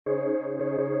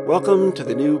Welcome to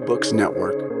the New Books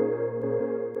Network.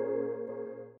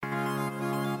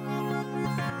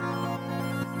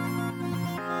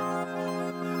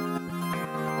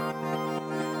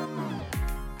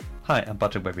 Hi, I'm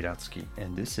Patrick Babiratsky,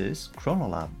 and this is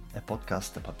Chronolab, a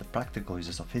podcast about the practical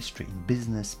uses of history in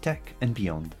business, tech, and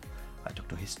beyond. I talk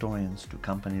to historians, to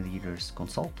company leaders,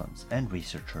 consultants, and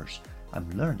researchers. I'm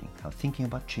learning how thinking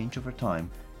about change over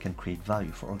time can create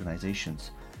value for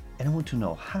organizations, and I want to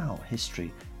know how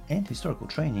history and historical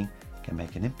training can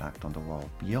make an impact on the world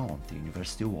beyond the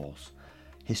university walls.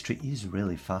 History is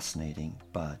really fascinating,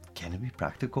 but can it be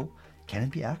practical? Can it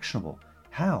be actionable?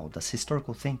 How does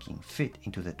historical thinking fit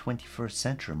into the 21st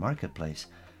century marketplace?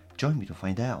 Join me to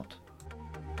find out.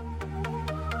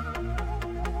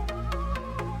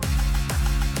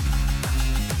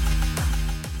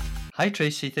 Hi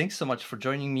Tracy, thanks so much for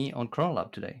joining me on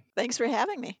Chronolab today. Thanks for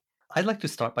having me. I'd like to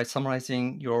start by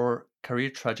summarizing your career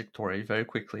trajectory very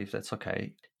quickly, if that's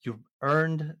okay. You've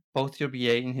earned both your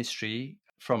BA in history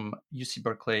from UC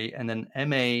Berkeley and then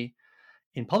MA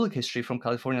in public history from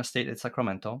California State at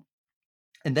Sacramento.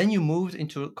 And then you moved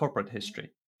into corporate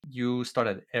history. You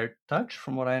started AirTouch,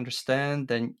 from what I understand.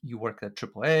 Then you worked at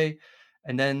AAA,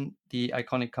 and then the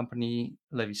iconic company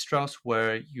Levi Strauss,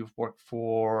 where you've worked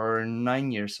for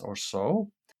 9 years or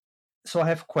so. So I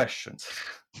have questions.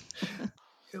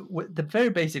 The very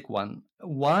basic one: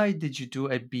 why did you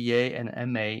do a BA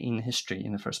and MA in history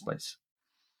in the first place?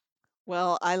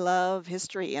 Well, I love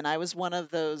history, and I was one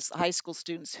of those high school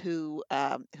students who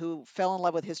fell in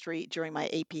love with history during my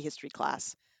AP history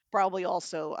class. Probably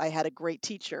also I had a great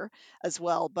teacher as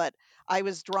well, but I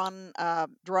was drawn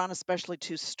especially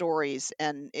to stories.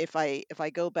 And if I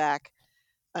go back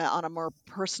on a more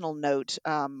personal note,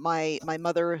 my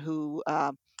mother who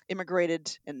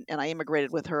immigrated, and I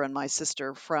immigrated with her and my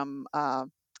sister from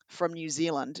New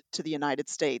Zealand to the United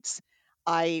States.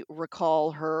 I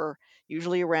recall her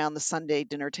usually around the Sunday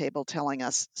dinner table telling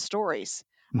us stories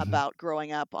Mm-hmm. about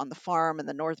growing up on the farm in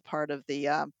the north part of the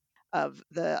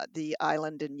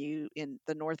island in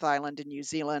the North Island in New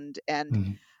Zealand,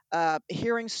 and Mm-hmm.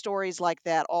 hearing stories like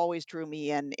that always drew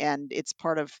me in, and it's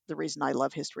part of the reason I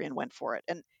love history and went for it.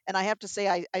 And I have to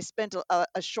say, I spent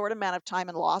a short amount of time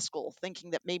in law school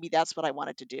thinking that maybe that's what I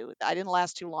wanted to do. I didn't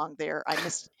last too long there. I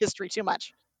missed history too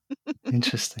much.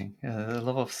 Interesting. Yeah, a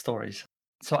lot of stories.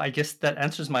 So I guess that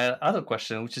answers my other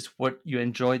question, which is what you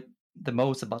enjoyed the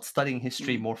most about studying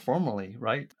history more formally,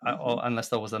 right? Hmm. Unless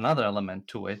there was another element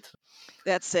to it.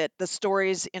 That's it. The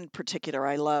stories in particular,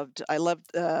 I loved. I love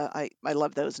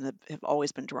those, and have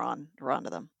always been drawn to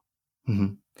them.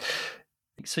 Mhm.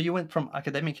 So you went from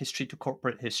academic history to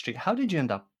corporate history. How did you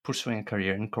end up pursuing a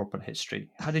career in corporate history?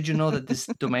 How did you know that this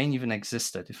domain even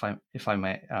existed, if I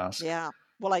may ask? Yeah.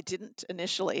 Well, I didn't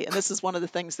initially, and this is one of the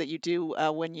things that you do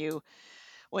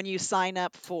when you sign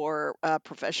up for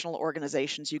professional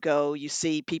organizations. You go, you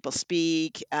see people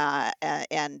speak,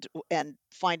 and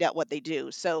find out what they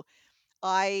do. So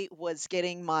I was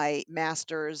getting my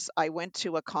master's. I went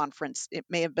to a conference. It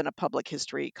may have been a public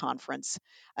history conference,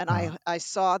 and Uh, I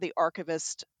saw the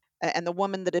archivist and the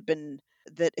woman that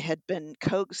had been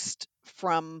coaxed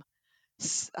from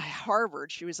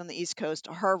Harvard. She was on the East Coast,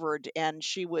 Harvard, and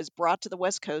she was brought to the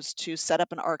West Coast to set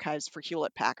up an archives for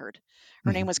Hewlett Packard.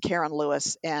 Her name mhm. was Karen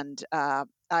Lewis, and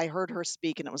I heard her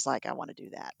speak, and it was like, I want to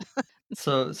do that.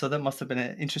 So that must have been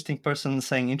an interesting person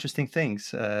saying interesting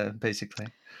things, basically.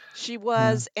 She Yeah.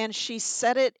 was, and she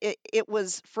said it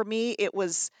was, for me,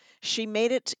 she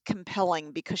made it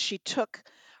compelling because she took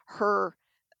her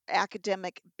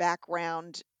academic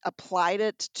background, applied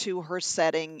it to her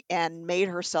setting, and made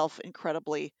herself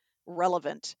incredibly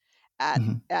relevant at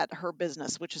Mhm. at her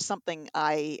business, which is something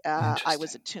I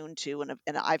was Interesting. attuned to,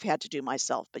 and I've had to do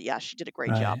myself. But yeah, she did a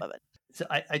great job Right. of it. So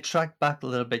I tracked back a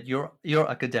little bit your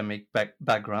academic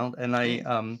background, and I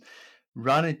Mm,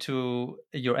 ran into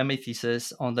your MA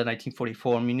thesis on the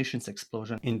 1944 munitions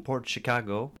explosion in Port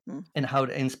Chicago mm. and how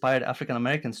it inspired African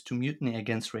Americans to mutiny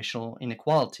against racial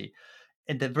inequality.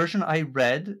 And the version I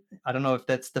read, I don't know if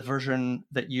that's the version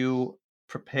that you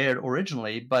prepared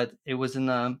originally, but it was in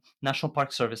a National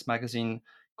Park Service magazine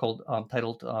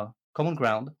titled Common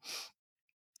Ground.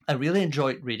 I really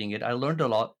enjoyed reading it. I learned a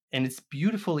lot, and it's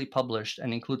beautifully published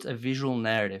and includes a visual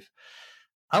narrative.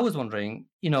 I was wondering,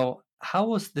 how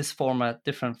was this format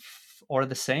different or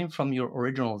the same from your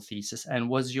original thesis? And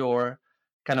was your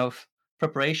kind of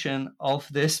preparation of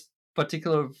this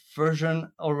particular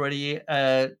version already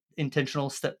intentional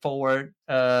step forward,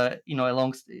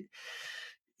 along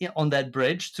on that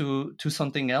bridge to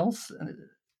something else,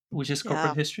 which is Yeah.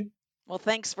 corporate history? Well,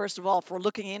 thanks first of all for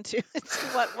looking into to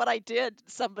what I did.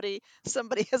 Somebody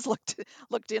has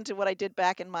looked into what I did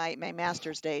back in my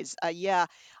master's days. Yeah,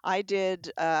 I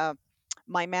did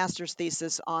my master's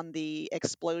thesis on the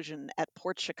explosion at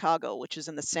Port Chicago, which is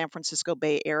in the San Francisco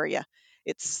Bay Area.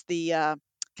 It's the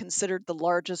considered the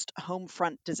largest home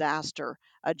front disaster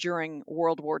during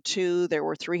World War II. There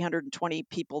were 320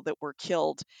 people that were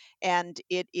killed, and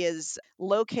it is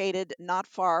located not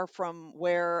far from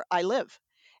where I live.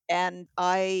 And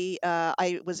I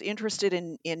was interested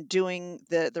in doing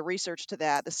the research to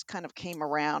that. This kind of came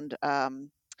around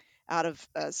out of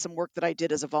some work that I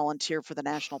did as a volunteer for the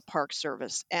National Park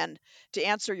Service. And to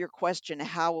answer your question,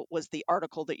 how was the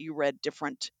article that you read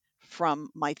different from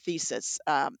my thesis?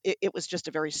 It was just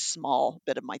a very small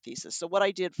bit of my thesis. So Hmm. what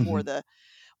I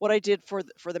did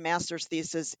for the master's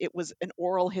thesis, it was an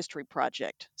oral history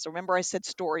project. So remember, I said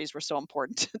stories were so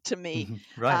important to me, Hmm.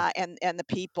 Right. and the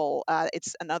people.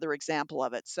 It's another example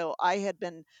of it. So I had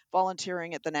been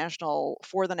volunteering at the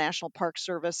National Park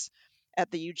Service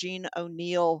at the Eugene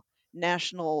O'Neill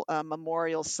National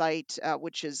Memorial Site,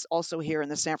 which is also here in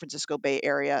the San Francisco Bay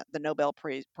Area. The Nobel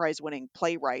Prize winning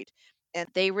playwright, and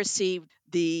they received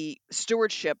the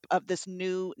stewardship of this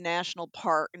new national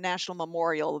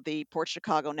memorial, the Port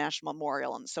Chicago National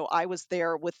Memorial. And so I was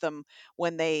there with them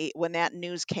when that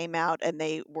news came out and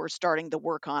they were starting the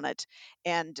work on it,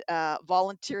 and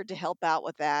volunteered to help out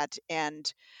with that, and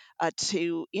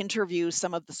to interview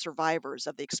some of the survivors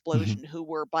of the Hmm. explosion, who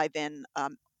were by then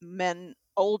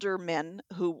older men,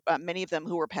 who many of them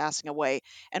who were passing away.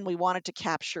 And we wanted to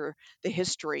capture the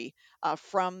history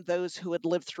from those who had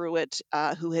lived through it,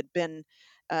 who had been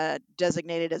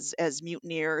designated as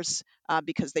mutineers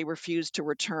because they refused to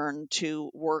return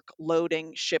to work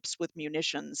loading ships with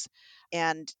munitions.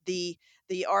 And the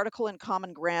article in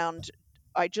Common Ground,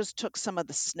 I just took some of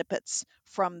the snippets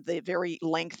from the very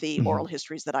lengthy oral Hmm.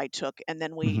 histories that I took, and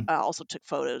then we Hmm. also took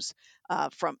photos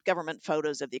from government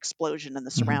photos of the explosion and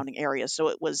the Hmm. surrounding area. So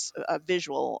it was a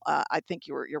visual. I think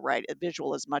you're right, a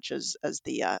visual as much as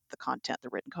the content, the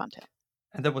written content.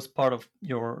 And that was part of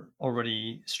your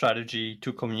already strategy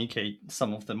to communicate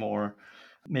some of the more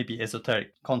maybe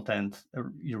esoteric content,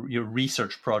 your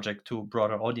research project to a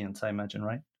broader audience, I imagine,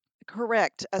 right?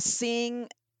 Correct. Seeing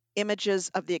images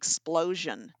of the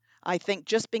explosion, I think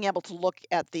just being able to look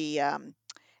at the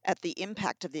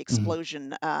impact of the Hmm.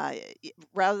 explosion,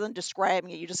 rather than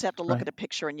describing it, you just have to look at Right. a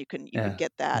picture and you can Yeah.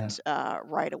 get Yeah. that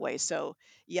right away. So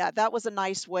yeah, that was a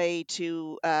nice way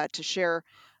to share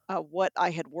what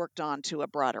I had worked on to a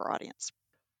broader audience.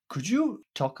 Could you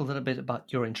talk a little bit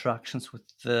about your interactions with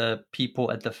the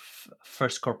people at the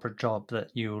first corporate job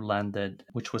that you landed,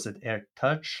 which was at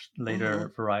AirTouch, Hmm.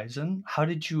 later Verizon? How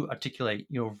did you articulate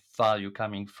your value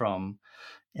coming from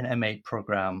an MA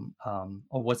program,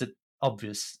 or was it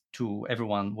obvious to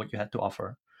everyone what you had to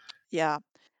offer? Yeah.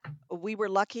 We were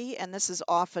lucky, and this is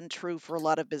often true for a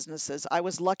lot of businesses. I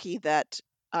was lucky that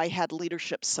I had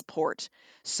leadership support.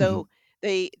 Hmm. So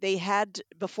they had,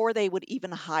 before they would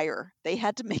even hire, they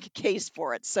had to make a case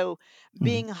for it. So Hmm.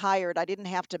 being hired, I didn't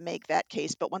have to make that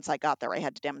case, but once I got there, I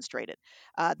had to demonstrate it.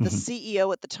 The Hmm.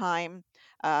 CEO at the time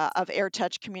of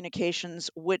AirTouch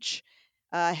Communications, which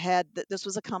this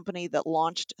was a company that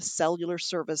launched cellular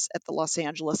service at the Los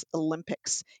Angeles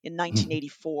Olympics in Hmm.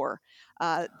 1984.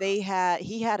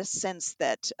 He had a sense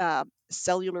that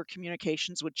cellular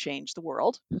communications would change the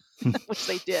world, which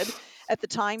they did. At the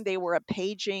time, they were a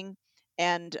paging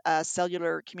and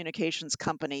cellular communications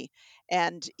company,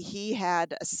 and he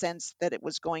had a sense that it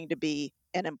was going to be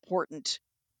an important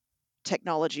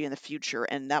technology in the future,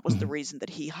 and that was the Hmm. reason that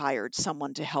he hired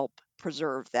someone to help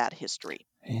preserve that history.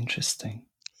 Interesting.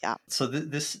 Yeah. So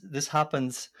this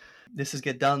happens. This is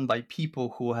get done by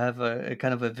people who have a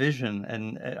kind of a vision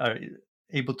and are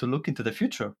able to look into the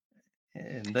future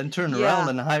and then turn around Yeah,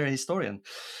 and hire a historian.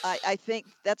 I think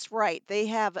that's right. They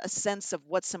have a sense of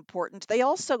what's important. They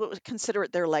also consider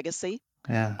it their legacy,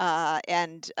 Yeah.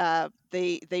 and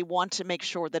they want to make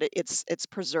sure that it's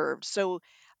preserved. So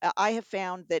I have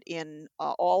found that in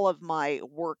all of my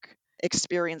work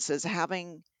experiences,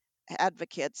 having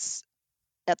advocates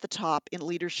at the top in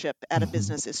leadership at a Hmm.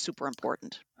 business is super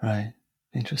important. Right.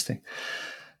 Interesting.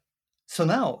 So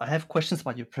now I have questions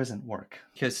about your present work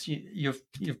because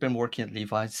you've been working at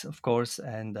Levi's, of course,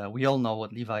 and we all know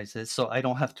what Levi's is. So I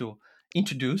don't have to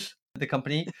introduce the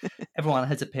company. Everyone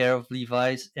has a pair of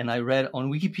Levi's, and I read on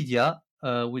Wikipedia,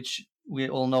 which we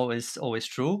all know is always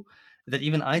true, that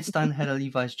even Einstein had a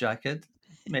Levi's jacket.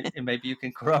 Maybe you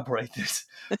can corroborate this.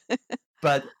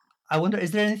 But I wonder,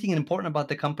 is there anything important about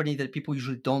the company that people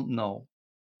usually don't know?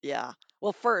 Yeah.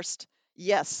 Well, first,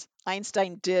 yes.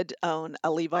 Einstein did own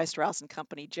a Levi Strauss and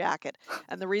Company jacket,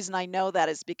 and the reason I know that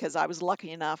is because I was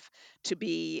lucky enough to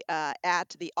be at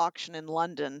the auction in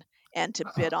London and to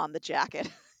bid on the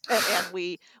jacket, and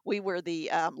we were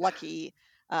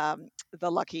um,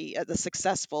 the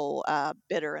successful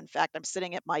bidder. In fact, I'm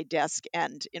sitting at my desk,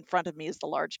 and in front of me is the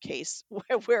large case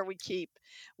where we keep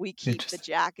the Interesting.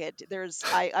 jacket.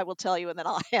 I will tell you, and then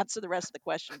I'll answer the rest of the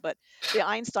question. But the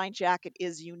Einstein jacket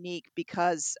is unique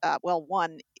because, well,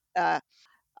 one, uh,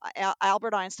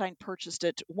 Albert Einstein purchased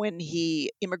it when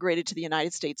he immigrated to the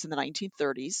United States in the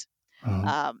 1930s.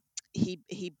 Uh-huh. Um,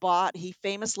 he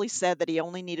famously said that he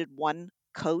only needed one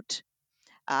coat,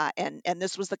 and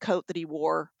this was the coat that he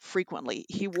wore frequently.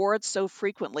 He wore it so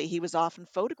frequently he was often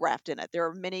photographed in it. There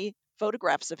are many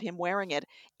photographs of him wearing it,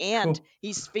 and Cool.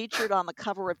 he's featured on the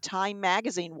cover of Time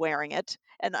magazine wearing it.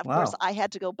 And of course, Wow. I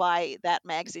had to go buy that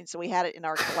magazine, so we had it in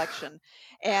our collection.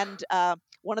 And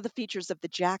one of the features of the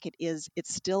jacket is it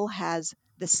still has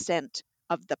the scent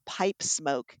of the pipe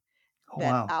smoke Oh,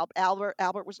 that wow.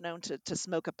 Albert was known to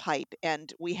smoke a pipe,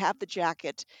 and we have the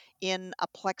jacket in a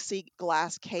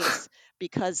plexiglass case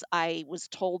because I was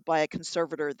told by a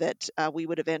conservator that we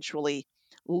would eventually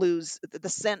lose the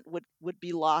scent would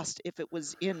be lost if it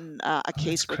was in a Oh, that's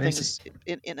case where crazy. things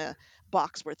in a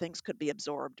box where things could be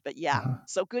absorbed. But yeah, Uh-huh.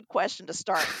 so good question to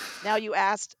start. Now you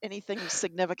asked anything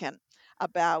significant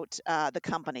about the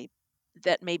company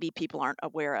that maybe people aren't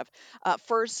aware of.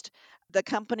 First, the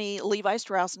company Levi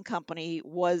Strauss and Company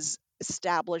was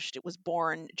established. It was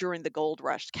born during the gold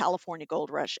rush, California gold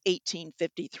rush,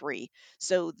 1853.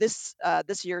 So this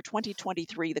year,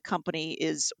 2023, the company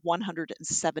is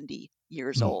 170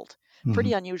 years Mm. old. Hmm.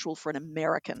 Pretty unusual for an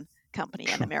American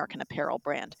company, an True. American apparel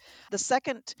brand. The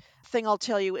second thing I'll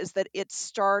tell you is that it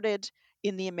started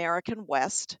in the American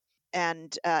West,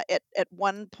 and at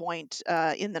one point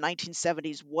in the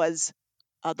 1970s was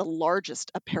the largest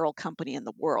apparel company in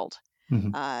the world.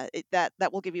 Hmm.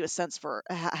 That will give you a sense for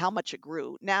how much it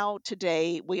grew. Now,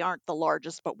 today, we aren't the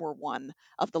largest, but we're one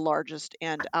of the largest,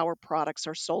 and our products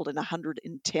are sold in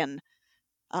 110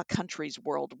 countries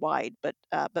worldwide. But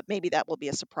maybe that will be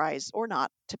a surprise or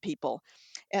not to people.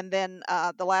 And then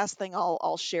the last thing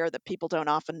I'll share that people don't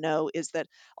often know is that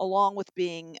along with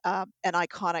being an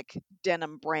iconic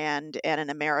denim brand and an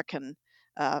American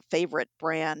favorite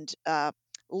brand,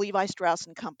 Levi Strauss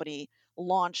and Company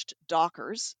launched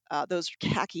Dockers, those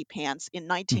khaki pants, in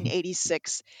Hmm.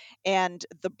 1986, and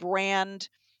the brand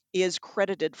is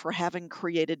credited for having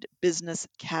created business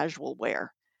casual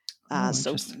wear. Oh,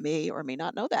 So interesting. may or may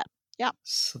not know that. Yeah.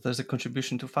 So there's a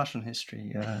contribution to fashion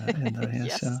history in there,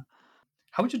 yes. Yes.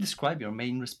 How would you describe your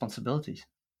main responsibilities?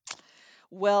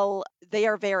 Well, they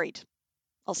are varied.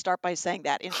 I'll start by saying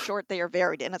that. In short, they are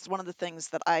varied. And it's one of the things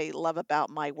that I love about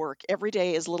my work. Every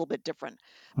day is a little bit different.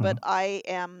 But Uh-huh.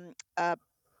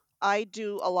 I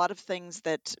do a lot of things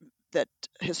that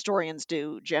historians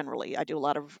do generally. I do a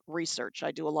lot of research.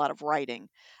 I do a lot of writing.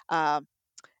 Uh,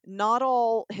 Not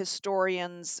all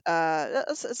historians,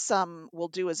 some will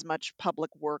do as much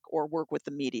public work or work with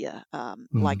the media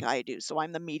like Hmm. I do. So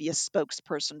I'm the media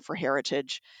spokesperson for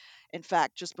Heritage. In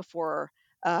fact, just before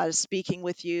speaking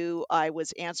with you, I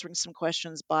was answering some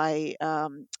questions by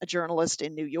a journalist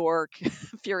in New York,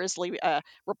 furiously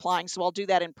replying. So I'll do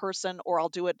that in person, or I'll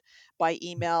do it by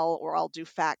email, or I'll do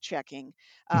fact checking.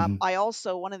 Hmm. I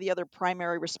also, one of the other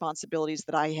primary responsibilities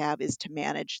that I have is to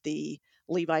manage the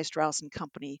Levi Strauss and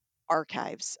Company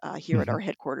archives here at our Hmm.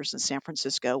 headquarters in San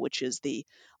Francisco, which is the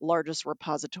largest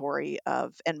repository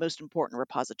of and most important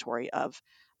repository of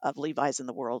Levi's in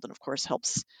the world, and of course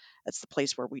helps. That's the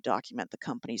place where we document the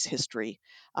company's history,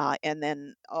 and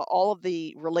then all of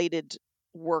the related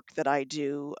work that I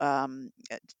do.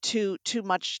 Too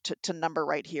much to number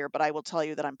right here, but I will tell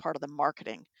you that I'm part of the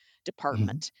marketing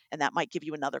Hmm. department, and that might give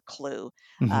you another clue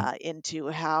Hmm. into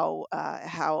how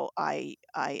I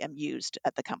am used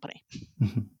at the company.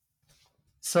 Hmm.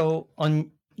 So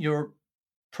on your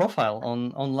profile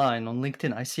online on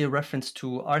LinkedIn, I see a reference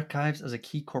to archives as a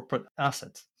key corporate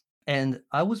asset. And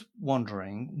I was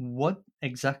wondering what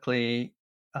exactly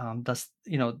does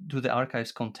do the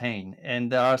archives contain?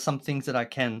 And there are some things that I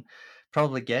can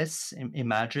probably guess,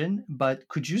 imagine, but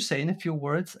could you say in a few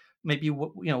words maybe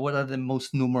what are the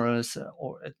most numerous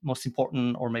or most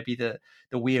important or maybe the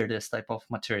weirdest type of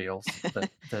materials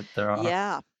that there are?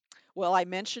 Yeah. Well, I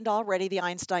mentioned already the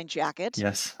Einstein jacket.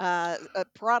 Yes.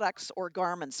 Products or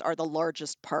garments are the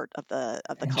largest part of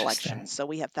the collection. Interesting. So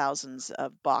we have thousands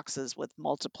of boxes with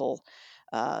multiple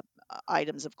uh,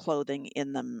 items of clothing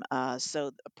in them.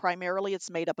 So primarily, it's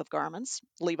made up of garments,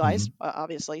 Levi's, Hmm.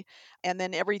 obviously, and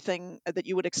then everything that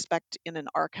you would expect in an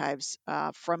archives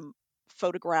from.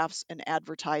 photographs and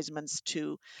advertisements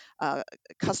to uh,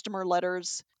 customer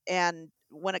letters. And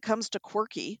when it comes to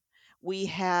quirky, we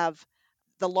have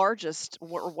the largest,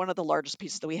 or one of the largest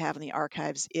pieces that we have in the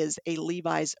archives is a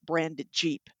Levi's branded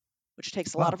Jeep, which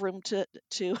takes a lot of Wow. room to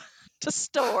to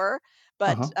store.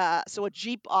 But Uh-huh. so a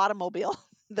Jeep automobile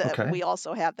that Okay. we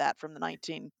also have that from the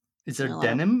 19 Is there uh,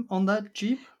 denim on that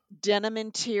Jeep? denim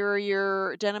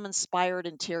interior, denim inspired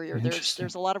interior. There's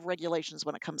Interesting. a lot of regulations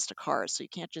when it comes to cars, so you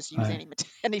can't just use Right. any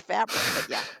any fabric. But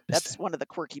yeah, Interesting. that's one of the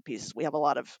quirky pieces. We have a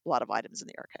lot of items in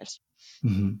the archives.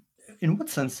 Hmm. In what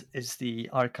sense is the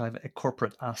archive a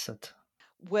corporate asset?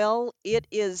 Well, it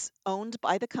is owned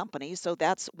by the company, so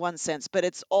that's one sense, but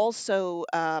it's also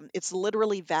it's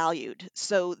literally valued.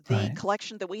 So the Right.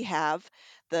 collection that we have,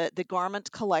 the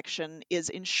garment collection, is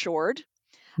insured.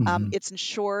 Hmm. It's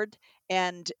insured,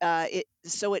 and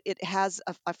it has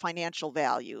a financial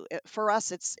value. For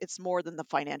us, it's more than the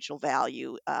financial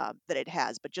value that it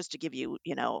has. But just to give you,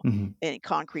 Hmm. in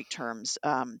concrete terms,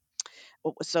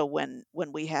 so when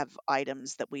we have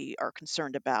items that we are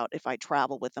concerned about, if I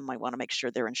travel with them, I want to make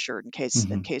sure they're insured in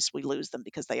Hmm. case we lose them,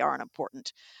 because they are an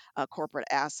important corporate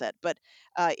asset. But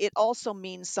it also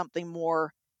means something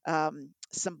more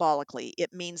symbolically.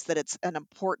 It means that it's an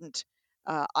important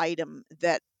item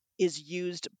that is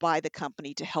used by the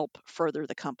company to help further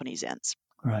the company's ends.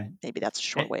 Right. Maybe that's a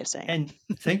short And, way of saying it. and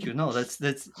thank you. No, that's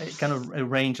a kind of a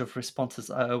range of responses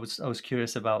I was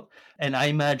curious about. And I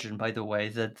imagine, by the way,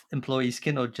 that employees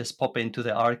cannot just pop into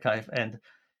the archive and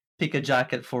pick a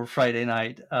jacket for Friday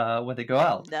night when they go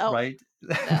out, No, right?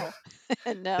 no,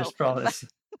 no. There's probably this.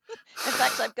 In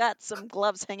fact, I've got some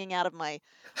gloves hanging out of my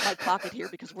pocket here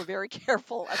because we're very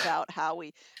careful about how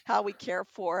we care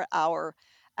for our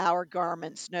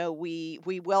garments. No, we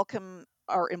welcome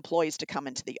our employees to come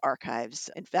into the archives.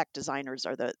 In fact, designers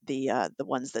are the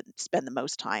ones that spend the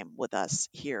most time with us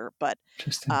here. But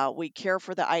Interesting. we care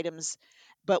for the items,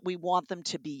 but we want them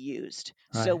to be used.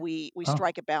 So Right. we Oh.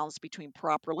 strike a balance between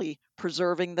properly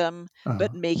preserving them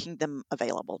but Uh-huh. making them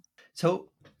available.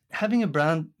 So having a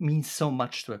brand means so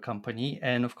much to a company,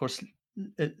 and of course,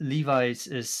 Levi's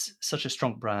is such a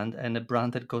strong brand and a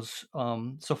brand that goes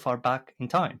so far back in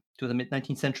time to the mid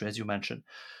 19th century, as you mentioned.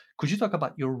 Could you talk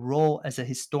about your role as a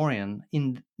historian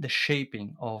in the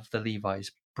shaping of the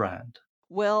Levi's brand?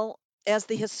 Well, as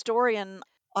the historian,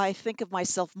 I think of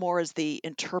myself more as the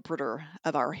interpreter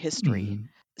of our history.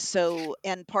 Hmm. So,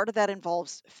 and part of that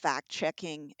involves fact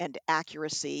checking and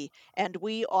accuracy. And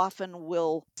we often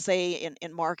will say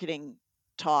in marketing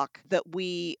talk that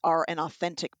we are an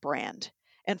authentic brand.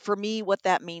 And for me, what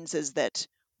that means is that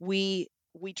we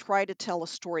try to tell a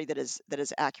story that is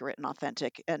accurate and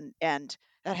authentic, and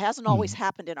that hasn't always Hmm.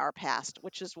 happened in our past,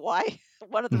 which is why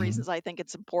one of the Hmm. reasons I think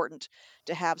it's important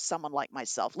to have someone like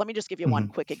myself. Let me just give you one Hmm.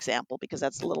 quick example because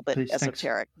that's a little bit Please, thanks.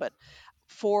 esoteric. But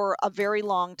for a very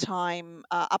long time,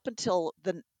 up until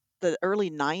the early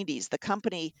 90s, the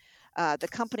company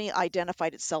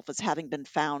identified itself as having been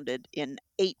founded in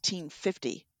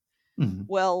 1850. Hmm.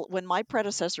 Well, when my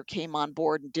predecessor came on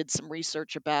board and did some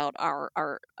research about our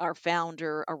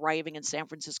founder arriving in San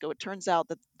Francisco, it turns out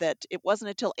that it wasn't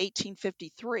until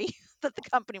 1853 that the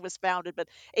company was founded, but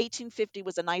 1850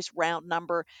 was a nice round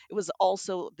number. It was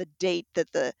also the date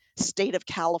that the state of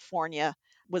California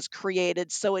was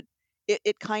created, so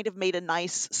it kind of made a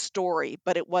nice story,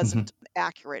 but it Hmm. wasn't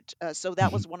accurate. So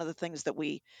that Hmm. was one of the things that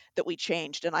we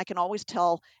changed, and I can always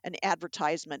tell an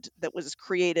advertisement that was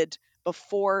created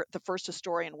before the first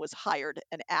historian was hired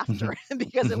and after Hmm.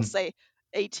 because it'll Hmm. say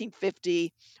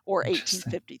 1850 or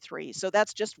Interesting. 1853. So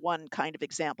that's just one kind of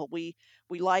example. We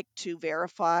like to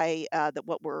verify that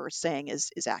what we're saying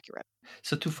is accurate.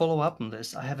 So to follow up on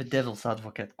this, I have a devil's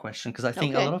advocate question because I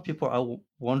think a Okay. lot of people are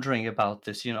wondering about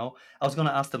this. I was going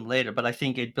to ask them later, but I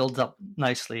think it builds up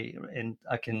nicely, and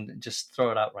I can just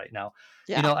throw it out right now.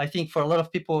 Yeah. I think for a lot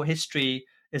of people, history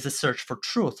is a search for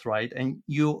truth, right? And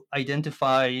you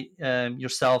identify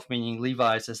yourself, meaning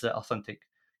Levi's, as the authentic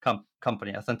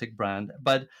company, authentic brand,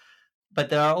 but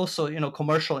there are also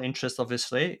commercial interests,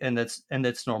 obviously, and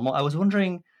that's normal. I was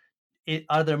wondering,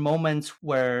 are there moments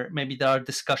where maybe there are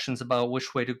discussions about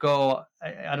which way to go?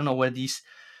 I don't know, where these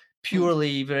Hmm.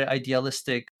 purely very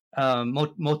idealistic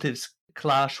motives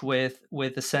clash with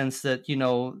the sense that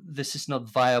this is not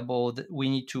viable, that we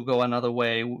need to go another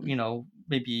way.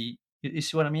 Maybe you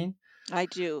see what I mean? I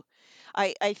do.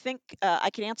 I think I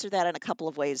can answer that in a couple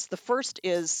of ways. The first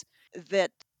is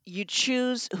that you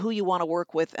choose who you want to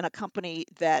work with in a company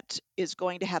that is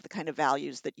going to have the kind of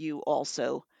values that you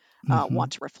also Hmm.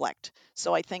 want to reflect.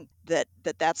 So I think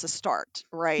that's a start,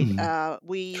 right? Hmm.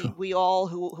 We all,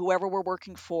 whoever we're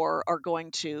working for, are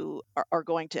going to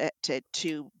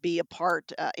to be a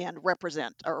part and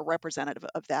represent, or a representative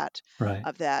Right.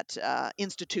 of that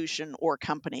institution or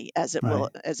company, Right.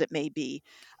 as it may be.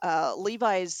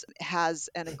 Levi's has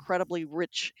an incredibly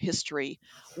rich history,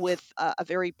 with a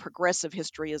very progressive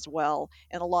history as well,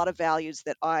 and a lot of values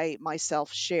that I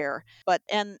myself share. But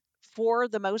and for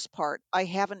the most part, I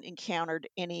haven't encountered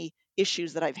any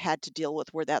issues that I've had to deal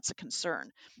with where that's a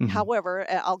concern. Hmm. However,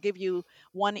 I'll give you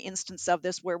one instance of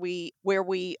this where we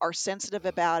are sensitive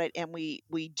about it, and we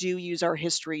do use our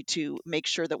history to make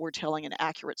sure that we're telling an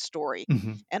accurate story.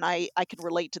 Hmm. And I can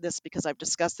relate to this because I've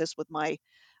discussed this with my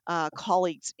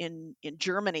colleagues in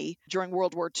Germany during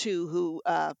World War II,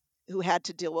 who had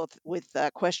to deal with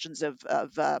questions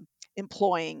of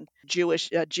employing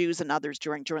Jews and others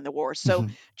during the war. So Hmm.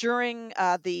 during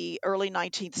the early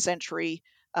 19th century,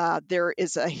 there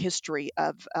is a history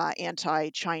of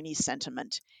anti-Chinese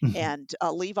sentiment, Hmm. and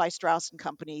Levi Strauss and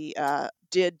Company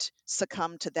did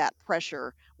succumb to that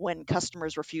pressure when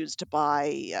customers refused to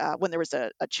buy, when there was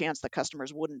a chance that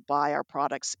customers wouldn't buy our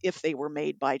products if they were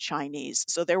made by Chinese.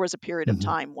 So there was a period of Hmm.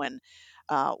 time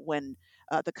when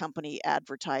the company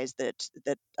advertised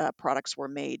that products were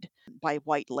made by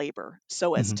white labor,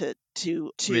 so as Hmm.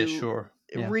 to Reassure.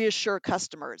 Yeah. reassure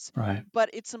customers. Right. But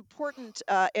it's important,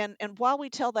 and while we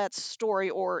tell that story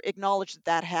or acknowledge that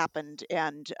that happened,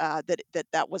 and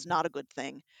that was not a good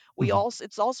thing, we Hmm. also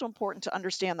it's also important to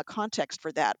understand the context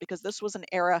for that, because this was an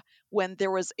era when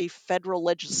there was a federal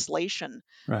legislation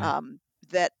Right. um,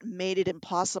 that made it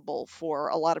impossible for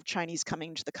a lot of Chinese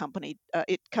coming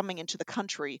into the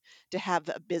country to have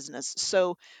a business.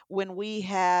 So when we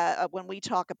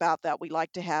talk about that, we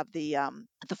like to have the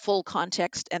full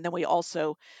context, and then we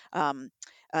also um,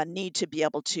 need to be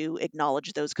able to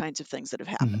acknowledge those kinds of things that have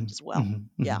happened Hmm. as well. Hmm.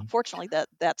 Yeah, Hmm. fortunately,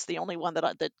 that's the only one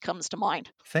that comes to mind.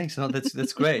 Thanks. No,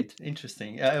 that's great.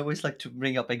 Interesting. I always like to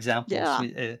bring up examples.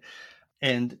 Yeah.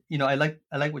 And I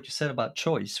like what you said about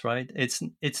choice, right?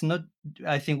 It's not.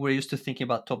 I think we're used to thinking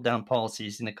about top-down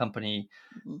policies in a company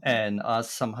Hmm. and us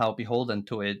somehow beholden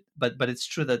to it. But it's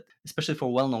true that especially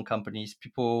for well-known companies,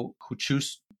 people who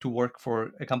choose to work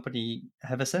for a company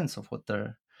have a sense of what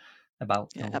they're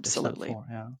about Yeah, and what they stand absolutely. for.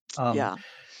 Yeah. Yeah.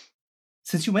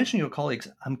 Since you mentioned your colleagues,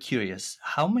 I'm curious,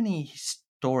 how many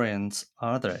historians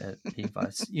are there at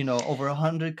Levi's? Over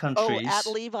 100 Oh, at countries.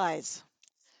 Levi's,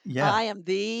 Yeah. I am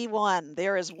the one.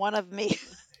 There is one of me.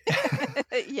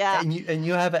 Yeah. And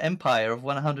you have an empire of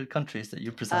 100 countries that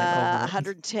you preside over.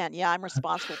 110. Yeah, I'm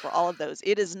responsible for all of those.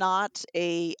 It is not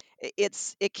a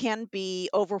it can be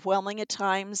overwhelming at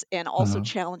times, and also Uh-huh.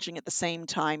 challenging at the same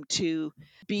time, to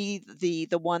be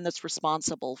the one that's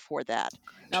responsible for that.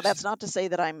 Now, that's Interesting. not to say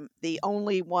that I'm the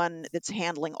only one that's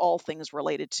handling all things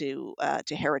related to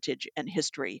heritage and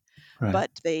history, Right.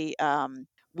 but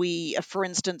for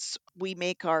instance, we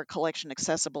make our collection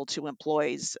accessible to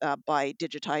employees by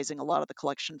digitizing a lot of the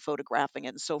collection, photographing it,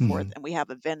 and so forth. Hmm. And we have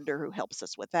a vendor who helps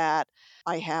us with that.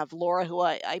 I have Laura, who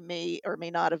I may or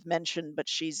may not have mentioned, but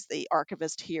she's the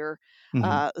archivist here,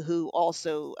 Hmm. who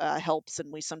also helps.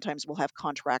 And we sometimes will have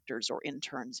contractors or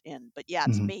interns in. But yeah,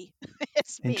 it's Hmm. me.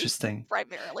 It's me Interesting.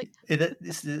 primarily,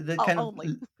 That kind only.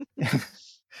 of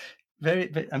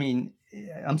I mean,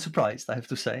 I'm surprised, I have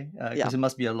to say, Yeah. because it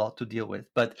must be a lot to deal with.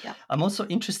 But Yeah. I'm also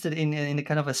interested in a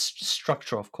kind of a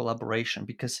structure of collaboration,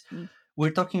 because Mm-hmm.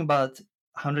 we're talking about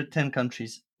 110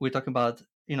 countries. We're talking about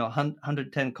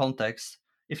 110 contexts,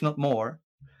 if not more,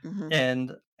 Mm-hmm.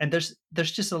 and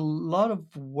there's just a lot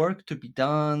of work to be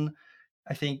done.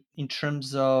 I think in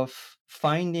terms of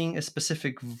finding a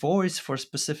specific voice for a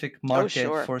specific Oh, market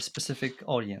sure. for a specific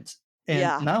audience. And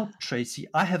Yeah. now, Tracy,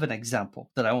 I have an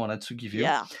example that I wanted to give you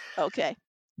Yeah. Okay.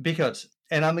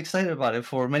 and I'm excited about it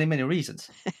for many, many reasons.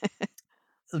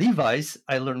 Levi's,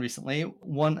 I learned recently,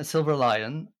 won a Silver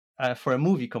Lion for a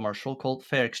movie commercial called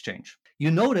Fair Exchange. You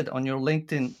noted on your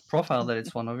LinkedIn profile that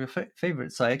it's one of your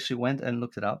favorites, so I actually went and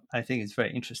looked it up. I think it's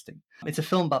very interesting. It's a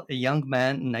film about a young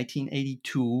man in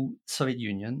 1982 Soviet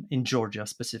Union, in Georgia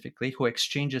specifically, who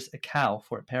exchanges a cow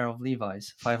for a pair of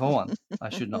Levi's 501, I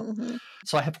should know.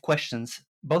 So I have questions,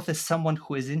 both as someone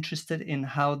who is interested in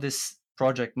how this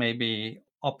project may be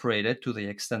operated to the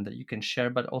extent that you can share,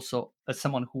 but also as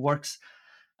someone who works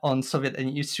on Soviet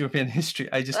and East European history.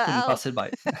 I just couldn't Oh, pass it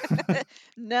by.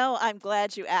 no, I'm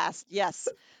glad you asked. Yes.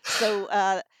 So,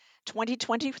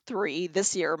 2023,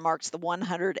 this year, marks the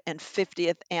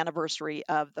 150th anniversary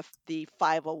of the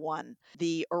 501,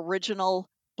 the original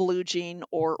blue jean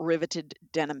or riveted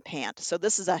denim pant. So,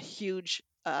 this is a huge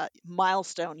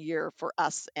milestone year for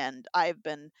us, and I've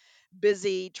been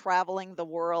busy traveling the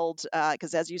world,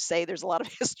 because as you say, there's a lot of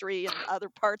history in other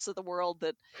parts of the world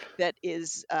that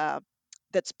is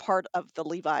that's part of the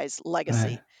Levi's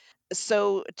Right. legacy.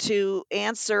 So to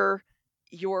answer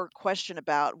your question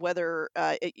about whether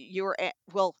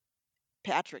well,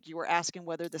 Patrick, you were asking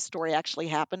whether the story actually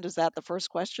happened. Is that the first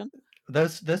question?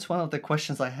 That's one of the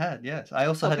questions I had. Yes, I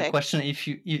also had a Okay. question. If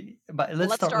you but Well, let's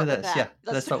let's start with start with this. that. Yeah,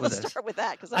 let's start with Let's this. start with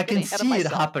that because I'm I can getting ahead of see it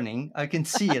myself. happening. I can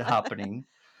see it happening.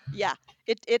 Yeah,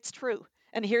 it's true.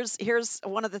 And here's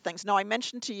one of the things. Now, I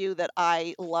mentioned to you that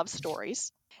I love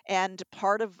stories, and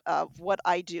part of what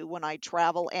I do when I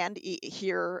travel and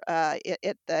here at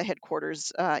the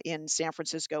headquarters in San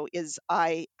Francisco is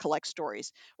I collect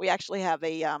stories. We actually have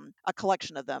a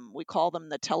collection of them. We call them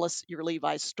the "Tell Us Your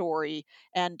Levi" story,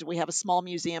 and we have a small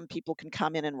museum. People can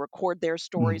come in and record their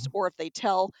stories, Mhm. or if they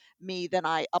tell me, then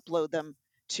I upload them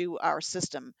to our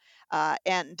system.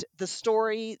 And the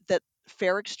story that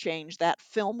Fair Exchange, that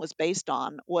film was based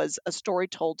on, was a story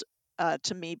told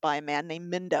to me by a man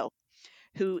named Mindo,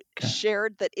 who Okay.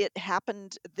 shared that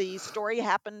the story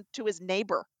happened to his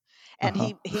neighbor. And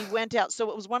Uh-huh. he went out.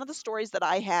 So it was one of the stories that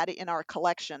I had in our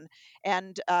collection.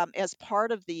 And as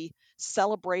part of the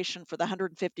celebration for the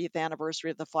 150th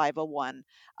anniversary of the 501,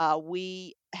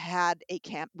 we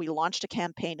launched a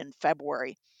campaign in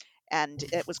February, and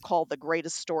it was called The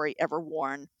Greatest Story Ever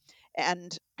Worn.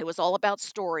 And it was all about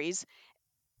stories,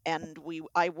 and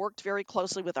I worked very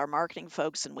closely with our marketing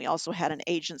folks, and we also had an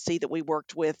agency that we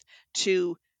worked with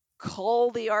to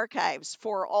cull the archives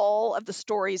for all of the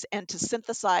stories and to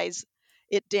synthesize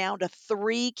it down to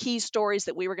three key stories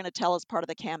that we were going to tell as part of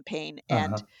the campaign,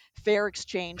 and Uh-huh. Fair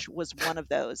Exchange was one of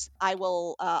those.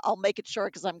 I'll make it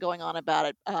short because I'm going on about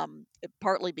it,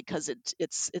 partly because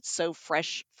it's so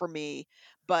fresh for me,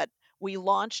 but we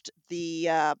launched the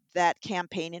that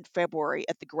campaign in February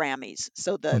at the Grammys.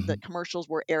 So the Mhm. commercials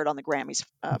were aired on the Grammys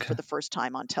for Okay. the first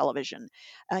time on television,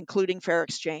 including Fair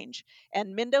Exchange.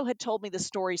 And Mindo had told me the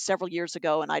story several years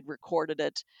ago, and I'd recorded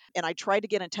it. And I tried to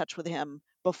get in touch with him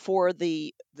before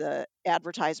the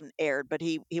advertisement aired, but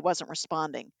he wasn't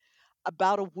responding.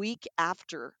 About a week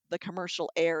after the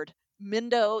commercial aired,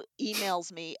 Mindo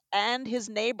emails me, and his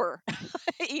neighbor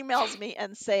emails me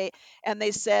and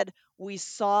they said, "We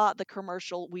saw the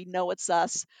commercial. We know it's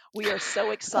us. We are so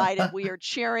excited. We are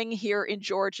cheering here in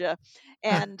Georgia."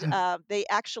 And they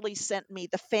actually sent me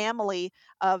the family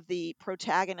of the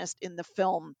protagonist in the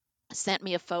film sent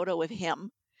me a photo of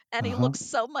him. And he Uh-huh. looks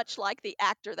so much like the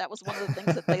actor. That was one of the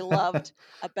things that they loved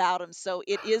about him. So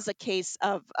it is a case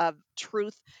of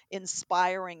truth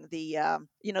inspiring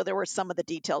there were some of the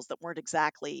details that weren't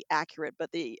exactly accurate,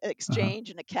 but the Uh-huh. exchange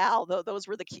and a cow, those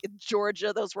were the key,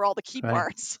 Georgia, those were all the key Right.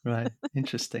 parts. Right.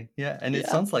 Interesting. Yeah, and it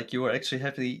Yeah, sounds like you were actually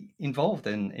heavily involved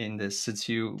in this since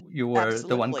you were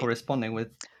the one absolutely. corresponding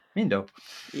with Mindo.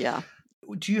 Yeah.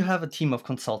 Do you have a team of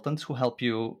consultants who help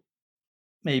you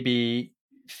maybe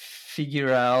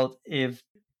figure out if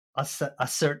a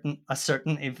certain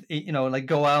if like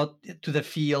go out to the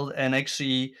field and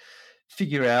actually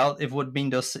figure out if what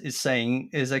Bindos is saying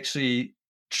is actually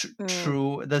Mm,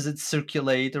 true? Does it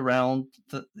circulate around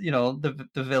the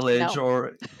village no.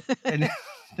 or any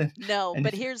No,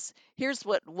 but anything? here's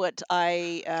what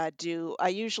I do. I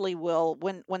usually will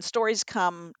when stories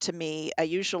come to me. They're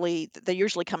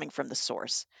usually coming from the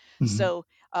source. Mhm. So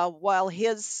while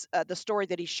his the story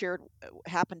that he shared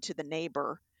happened to the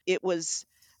neighbor, it was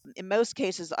in most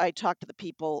cases I talked to the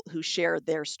people who shared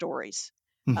their stories.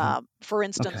 Mhm. For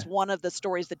instance, Okay. one of the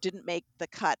stories that didn't make the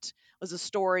cut was a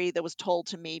story that was told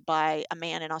to me by a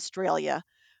man in Australia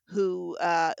who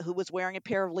was wearing a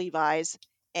pair of Levi's,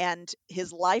 and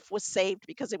his life was saved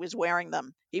because he was wearing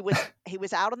them. He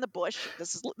was out in the bush.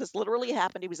 This literally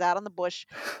happened. He was out in the bush,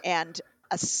 and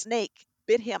a snake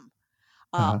bit him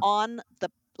Uh-huh. on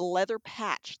the leather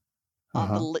patch,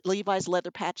 on the Uh-huh. Levi's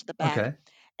leather patch at the back, Okay.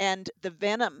 and the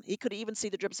venom. He could even see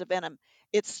the drips of venom.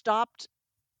 It stopped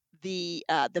the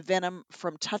venom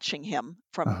from touching him,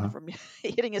 Uh-huh. from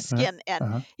hitting his Right. skin, and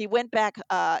Uh-huh. he went back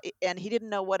and he didn't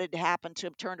know what had happened to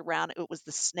him. Turned around, it was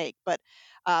the snake. But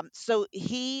so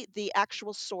the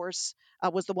actual source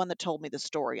was the one that told me the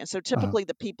story. And so Uh-huh. typically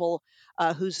the people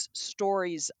whose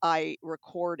stories I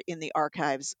record in the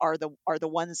archives are the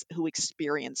ones who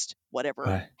experienced whatever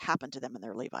Right. happened to them in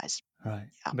their Levi's. Right.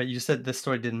 Yeah. But you said the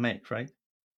story didn't make, right?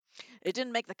 It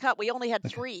didn't make the cut. We only had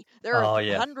Okay. 3. There are Oh,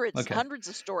 yeah. hundreds Okay. hundreds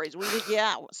of stories.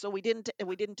 Yeah, so we didn't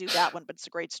do that one, but it's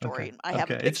a great story, Okay. and I have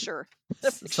a Okay. It's picture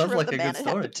a sounds picture of like the a good man it story.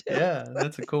 happened to. Yeah,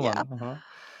 that's a cool Yeah. one. Uh-huh.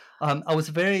 I was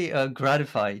very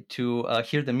gratified to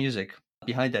hear the music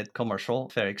behind that commercial,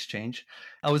 Fair Exchange.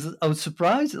 I was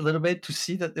surprised a little bit to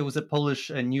see that there was a Polish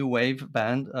new wave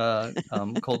band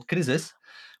called Kryzys,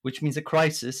 which means a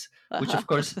crisis, which Uh-huh. of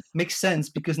course makes sense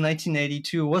because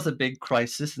 1982 was a big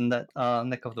crisis in that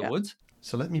neck of the Yeah. woods.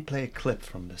 So let me play a clip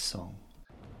from this song.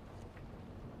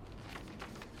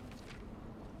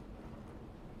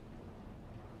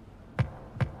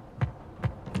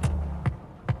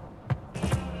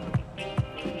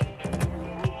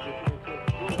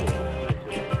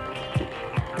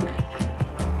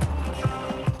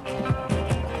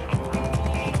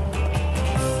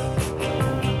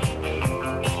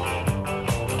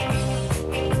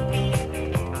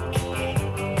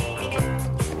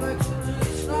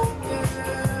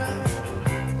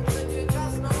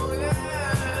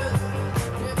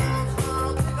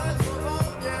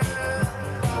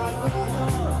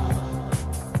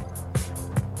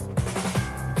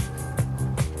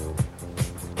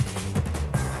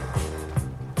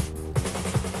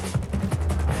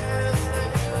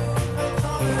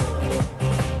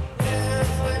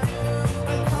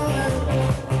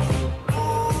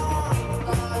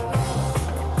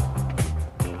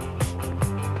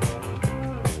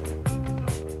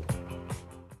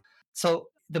 So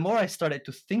the more I started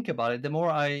to think about it, the more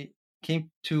I came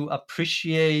to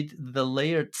appreciate the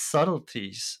layered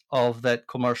subtleties of that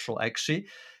commercial. Actually,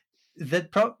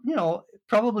 that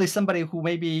probably somebody who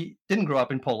maybe didn't grow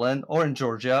up in Poland or in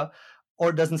Georgia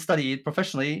or doesn't study it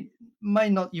professionally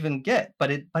might not even get, but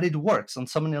it works on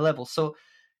so many levels. So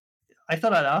I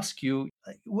thought I'd ask you,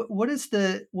 what is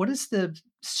the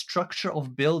structure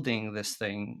of building this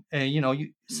thing?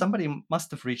 Mm. Somebody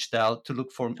must have reached out to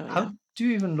look for. Oh, yeah. How do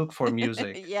you even look for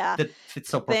music Yeah. that fits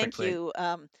so Thank perfectly? you.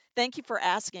 Thank you for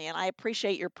asking, and I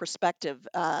appreciate your perspective.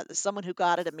 Someone who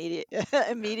got it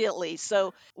immediately.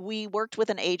 So we worked with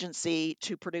an agency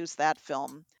to produce that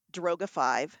film, Droga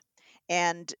 5,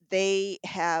 and they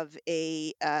have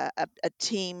a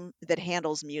team that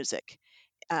handles music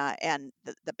and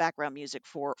the background music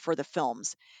for the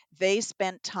films. They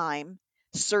spent time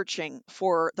searching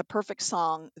for the perfect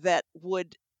song that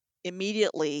would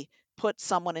immediately put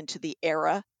someone into the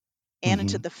era Hmm.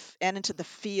 and into the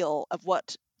feel of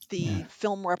what the Yeah,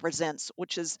 film represents,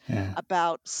 which is yeah,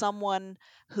 about someone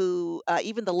who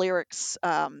even the lyrics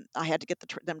I had to get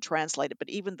them translated, but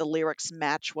even the lyrics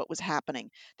match what was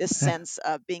happening. This yeah, sense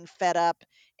of being fed up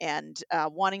and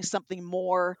wanting something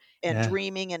more and yeah.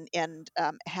 dreaming and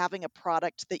having a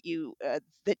product that you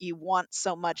want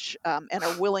so much and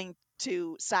are willing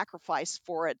to sacrifice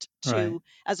for it Right. to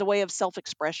as a way of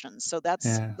self-expression. So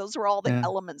Yeah, those are all the yeah,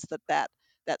 elements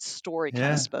that story kind of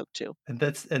yeah. spoke to. And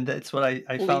that's what I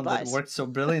found that Levi's. worked so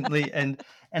brilliantly. And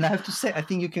I have to say, I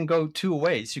think you can go two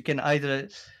ways. You can either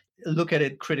look at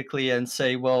it critically and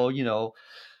say, well,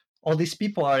 all these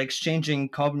people are exchanging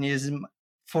communism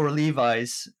for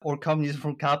Levi's or communism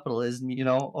for capitalism,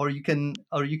 or you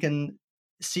can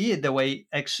see it the way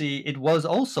actually it was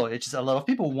also. It's just a lot of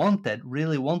people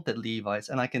really wanted Levi's,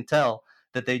 and I can tell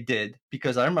that they did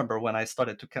because I remember when I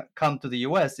started to come to the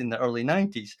US in the early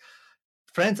 90s,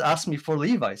 friends asked me for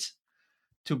Levi's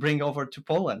to bring over to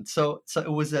Poland. So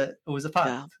it was a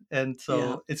fact. Yeah. And Yeah.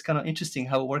 so it's kind of interesting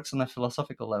how it works on a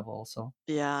philosophical level also.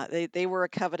 Yeah. They were a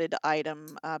coveted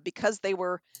item because they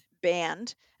were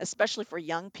banned, especially for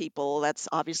young people. That's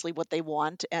obviously what they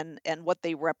want and what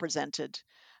they represented.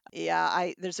 Yeah,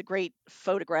 I there's a great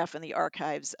photograph in the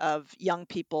archives of young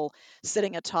people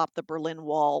sitting atop the Berlin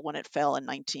Wall when it fell in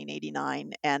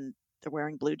 1989, and they're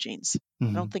wearing blue jeans. I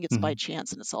don't Hmm. think it's by Hmm.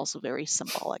 chance, and it's also very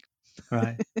symbolic.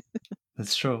 Right.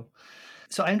 That's true.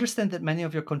 So I understand that many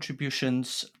of your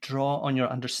contributions draw on your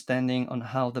understanding on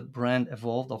how the brand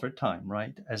evolved over time,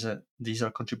 right? These are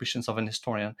contributions of an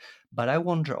historian. But I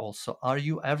wonder also, are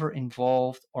you ever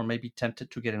involved or maybe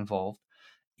tempted to get involved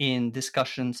in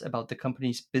discussions about the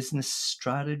company's business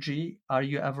strategy? Are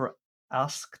you ever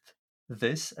asked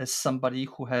this as somebody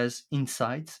who has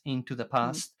insights into the Mm,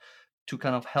 past to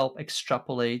kind of help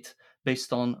extrapolate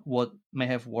based on what may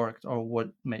have worked or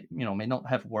what may not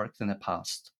have worked in the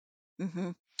past?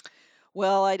 mhm.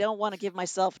 Well, I don't want to give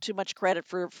myself too much credit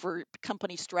for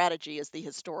company strategy as the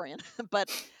historian, but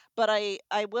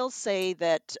I will say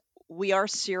that we are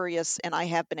serious, and I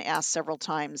have been asked several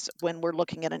times when we're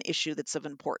looking at an issue that's of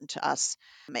important to us.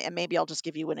 And maybe I'll just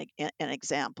give you an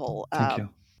example. Thank you.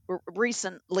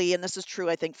 Recently, and this is true,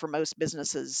 I think, for most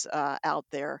businesses out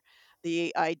there,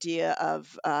 the idea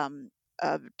of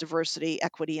diversity,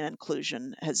 equity, and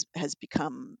inclusion has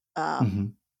become Hmm.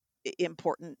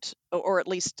 important, or at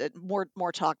least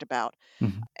more talked about.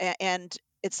 Hmm. And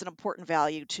it's an important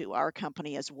value to our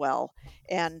company as well.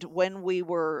 And when we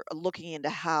were looking into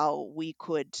how we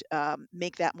could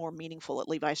make that more meaningful at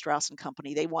Levi Strauss and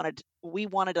Company, we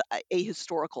wanted a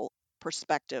historical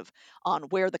perspective on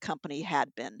where the company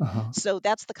had been. Uh-huh. So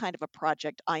that's the kind of a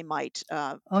project I might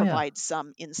Oh yeah. provide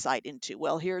some insight into.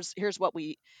 Well, here's what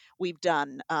we've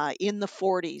done. In the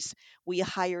 40s, we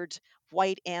hired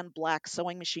white and black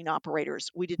sewing machine operators.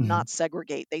 We did Hmm. not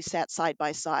segregate. They sat side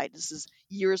by side. This is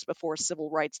years before civil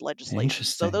rights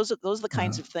legislation. So Interesting. those are the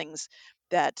kinds Uh-huh. of things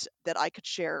that I could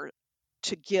share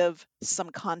to give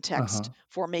some context Uh-huh.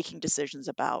 for making decisions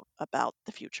about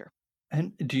the future.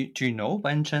 And do you know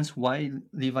by any chance why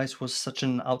Levi's was such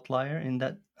an outlier in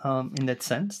that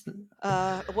sense?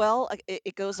 Well,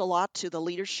 it goes a lot to the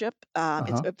leadership.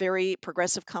 It's Uh-huh. a very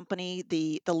progressive company.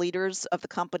 The leaders of the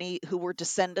company, who were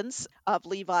descendants of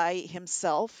Levi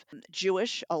himself,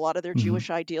 Jewish. A lot of their Hmm. Jewish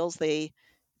ideals they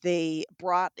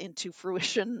brought into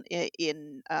fruition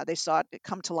they saw it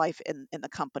come to life in the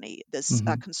company. This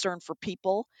Hmm. concern for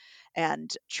people and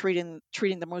treating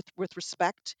them with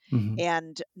respect, Hmm.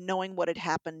 and knowing what had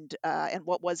happened and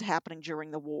what was happening during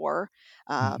the war.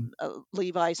 Hmm.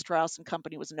 Levi Strauss and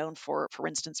Company was known for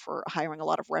instance, for hiring a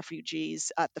lot of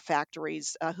refugees at the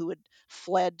factories who had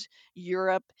fled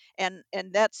Europe, and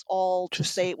that's all to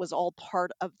say Interesting. it was all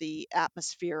part of the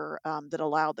atmosphere that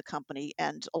allowed the company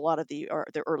and a lot of the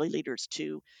early leaders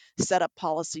to set up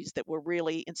policies that were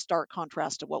really in stark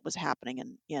contrast to what was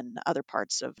happening in other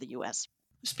parts of the U.S.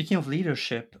 Speaking of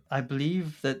leadership, I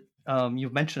believe that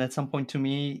you've mentioned at some point to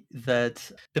me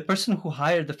that the person who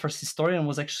hired the first historian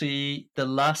was actually the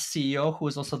last CEO, who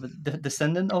was also the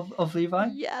descendant of Levi.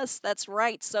 Yes, that's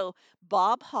right. So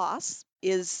Bob Haas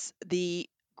is the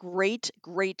great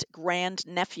grand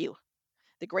nephew,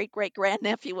 the great great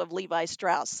grandnephew of Levi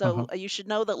Strauss. So Uh-huh. you should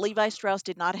know that Levi Strauss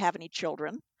did not have any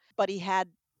children, but he had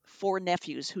four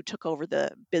nephews who took over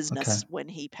the Okay. business when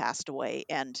he passed away.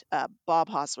 And Bob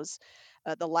Haas was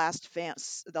the last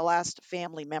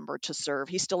family member to serve.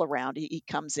 He's still around. He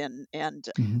comes in, and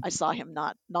Hmm. I saw him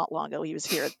not long ago. He was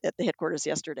here at the headquarters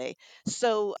yesterday.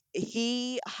 So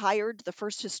he hired the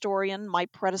first historian, my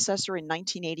predecessor, in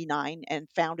 1989, and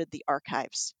founded the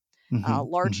archives. Hmm. Hmm.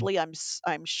 Largely,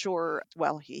 I'm sure.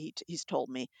 Well, he's told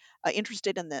me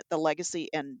interested in the legacy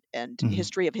and Hmm.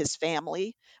 history of his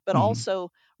family, but Hmm. also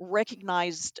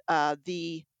recognized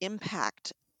the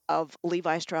impact of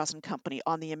Levi Strauss and Company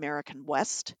on the American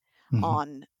West, Hmm.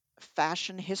 on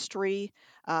fashion history,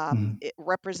 Hmm.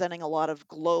 representing a lot of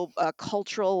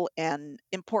cultural and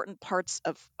important parts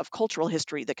of cultural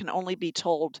history that can only be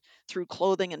told through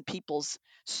clothing and people's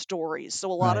stories.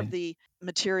 So a lot of Right. the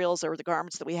materials or the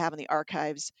garments that we have in the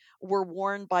archives were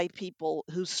worn by people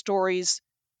whose stories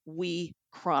we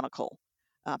chronicle.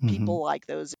 Hmm. People like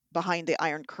those behind the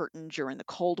Iron Curtain during the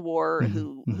Cold War, Hmm.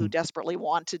 who Hmm. desperately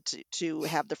wanted to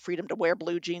have the freedom to wear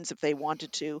blue jeans if they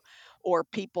wanted to, or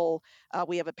people.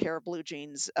 We have a pair of blue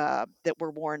jeans that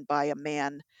were worn by a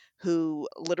man who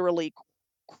literally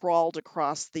crawled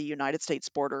across the United States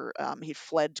border. He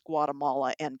fled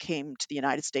Guatemala and came to the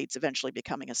United States, eventually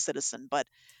becoming a citizen. But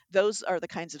those are the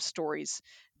kinds of stories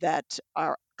that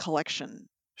our collection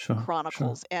Sure. Sure.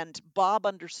 chronicles, and Bob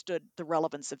understood the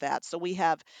relevance of that. So we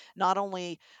have, not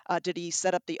only did he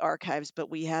set up the archives, but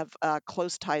we have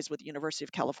close ties with the University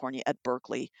of California at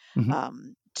Berkeley Hmm.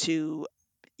 to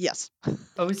yes.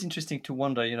 Always interesting to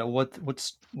wonder,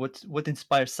 what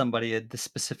inspires somebody at this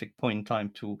specific point in time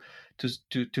to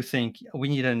think we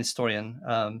need an historian.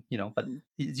 But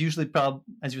it's usually,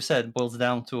 as you said, boils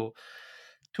down to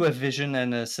a vision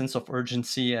and a sense of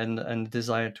urgency and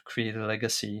desire to create a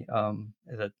legacy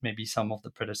that maybe some of the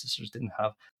predecessors didn't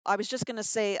have. I was just going to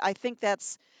say, I think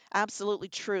that's absolutely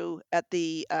true at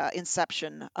the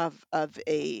inception of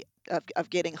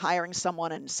getting hiring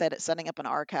someone and setting up an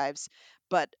archives.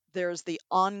 But there's the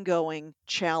ongoing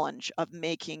challenge of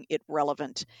making it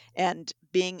relevant and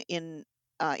being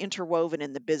interwoven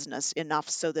in the business enough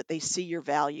so that they see your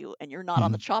value and you're not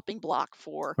on the Mhm. chopping block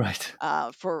for Right.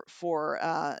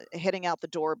 heading out the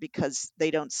door because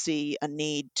they don't see a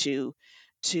need to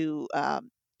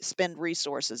spend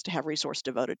resources, to have resource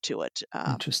devoted to it.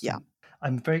 Yeah. Interesting.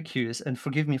 I'm very curious, and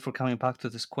forgive me for coming back to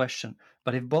this question,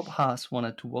 but if Bob Haas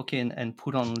wanted to walk in and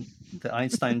put on the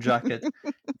Einstein jacket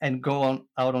and go on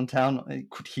out on town,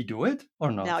 could he do it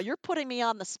or Now not? you're putting me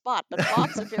on the spot, but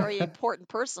Bob's a very important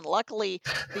person. Luckily,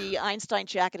 the Einstein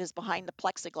jacket is behind the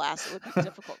plexiglass. It would be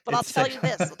difficult. But I'll It's tell safe. you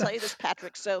this. I'll tell you this,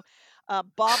 Patrick. So,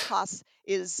 Bob Haas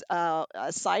is,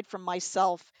 aside from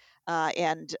myself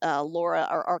and Laura,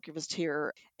 our archivist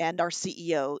here, and our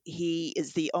CEO, he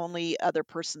is the only other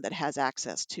person that has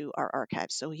access to our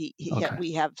archives. So Okay.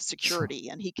 we have So security,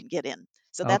 and he can get in.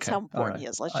 So that's how Okay, all important right. he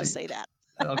is. Let's just I say that.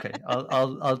 okay.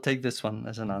 I'll take this one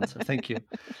as an answer. Thank you.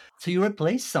 So you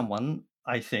replace someone,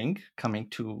 I think, coming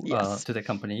Yes. to the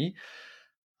company.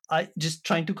 I just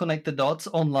trying to connect the dots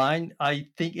online. I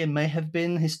think it may have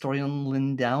been historian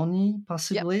Lynn Downey, Yep.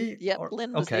 possibly. Yep. Or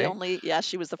Lynn was the okay. only, yeah,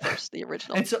 she was the first, the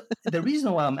original. And so the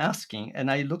reason why I'm asking, and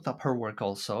I looked up her work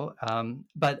also,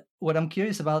 but what I'm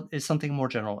curious about is something more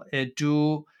general.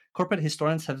 Do corporate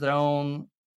historians have their own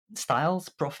styles,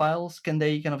 profiles? Can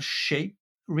they kind of shape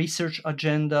research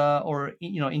agenda or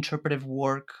interpretive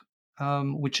work,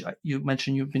 which you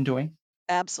mentioned you've been doing?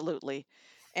 Absolutely.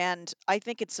 And I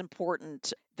think it's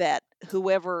important that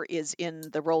whoever is in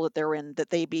the role that they're in, that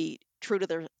they be true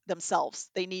to themselves.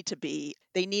 They need to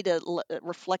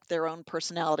reflect their own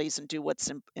personalities and do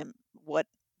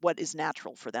what is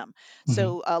natural for them. Hmm.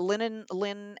 So Lynn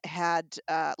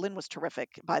was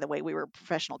terrific. By the way, we were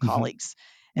professional Hmm. colleagues.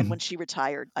 And Hmm. when she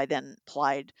retired, I then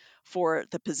applied for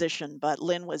the position. But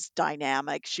Lynn was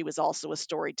dynamic. She was also a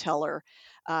storyteller,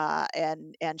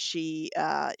 and she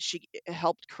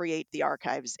helped create the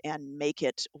archives and make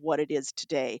it what it is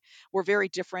today. We're very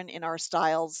different in our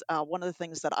styles. One of the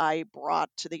things that I brought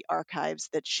to the archives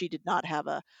that she did not have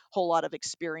a whole lot of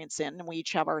experience in, and we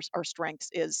each have our strengths,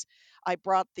 is I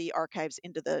brought the archives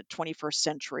into the 21st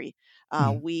century.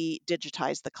 Hmm. We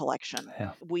digitized the collection.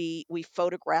 Yeah. We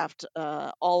photographed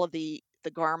all of the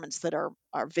garments that are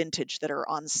vintage that are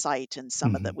on site, and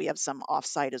some of that Hmm. we have some off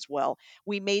site as well.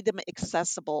 We made them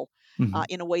accessible Hmm.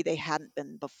 in a way they hadn't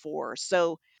been before.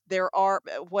 So there are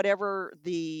whatever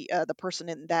the person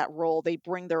in that role, they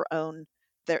bring their own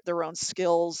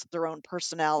skills, their own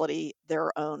personality,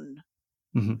 their own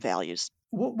Hmm. values.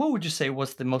 What would you say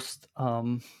was the most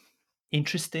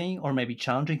interesting or maybe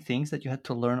challenging things that you had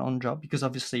to learn on job? Because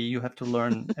obviously you have to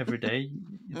learn every day.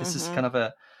 This is Hmm. kind of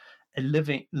a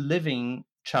living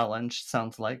challenge,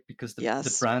 sounds like, because the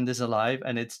Yes. brand is alive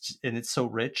and it's so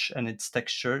rich and it's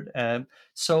textured.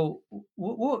 So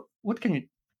what can you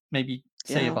maybe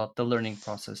say Yeah. about the learning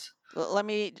process? Let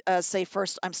me say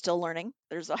first, I'm still learning.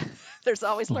 There's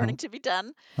always Hmm. learning to be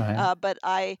done, Right. but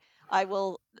I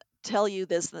will tell you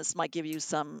this. And this might give you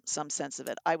some sense of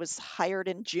it. I was hired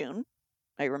in June.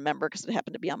 I remember because it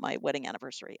happened to be on my wedding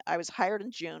anniversary. I was hired in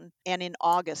June, and in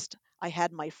August, I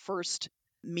had my first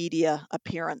media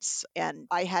appearance, and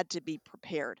I had to be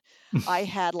prepared. I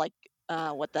had like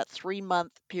that 3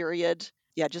 month period,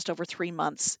 yeah, just over 3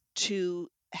 months to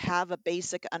have a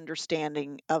basic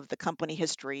understanding of the company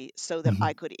history so that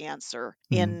I Hmm. could answer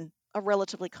Hmm. in a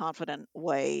relatively confident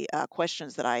way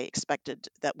questions that I expected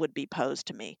that would be posed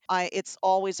to me. It's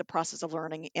always a process of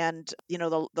learning, and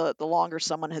the longer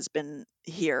someone has been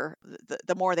here,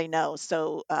 the more they know.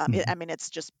 So I Hmm. mean, it's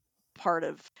just part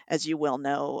of, as you well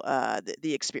know,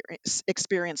 the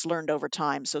experience learned over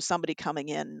time. So somebody coming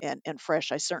in and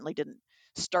fresh, I certainly didn't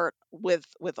start with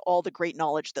all the great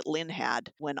knowledge that Lynn had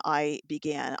when I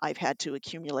began. I've had to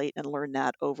accumulate and learn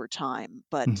that over time.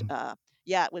 But Hmm.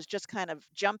 yeah, it was just kind of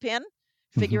jump in,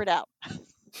 figure Hmm. it out.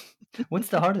 What's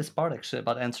the hardest part actually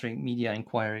about answering media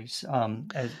inquiries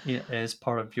as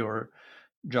part of your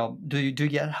job? Do you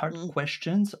get hard Mm.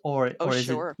 questions, Oh, or is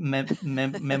it sure.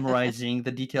 memorizing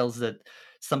the details that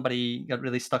somebody got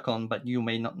really stuck on, but you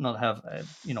may not have,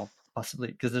 possibly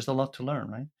because there's a lot to learn,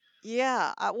 right?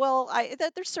 Yeah, well,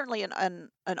 there's certainly an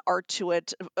art to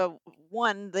it.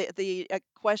 One, the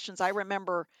questions I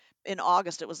remember in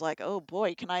August, it was like, oh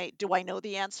boy, do I know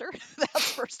the answer?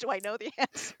 That's first. Do I know the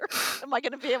answer? Am I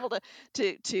going to be able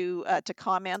to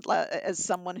comment as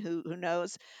someone who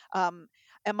knows? Um,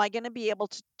 am I going to be able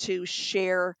to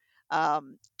share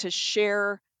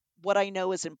what I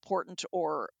know is important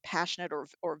or passionate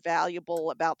or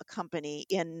valuable about the company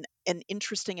in an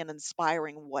interesting and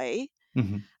inspiring way?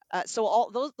 Hmm. So all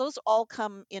those all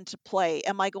come into play.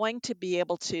 Am I going to be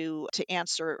able to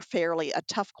answer fairly a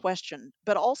tough question,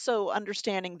 but also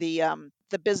understanding the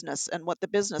business and what the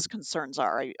business concerns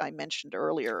are? I mentioned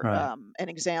earlier Right. an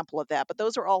example of that, but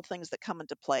those are all things that come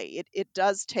into play. It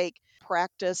does take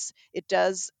practice. It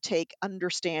does take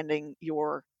understanding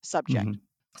your Hmm. subject.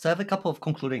 So I have a couple of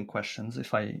concluding questions,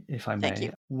 if I Thank you.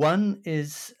 may. One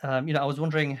is, I was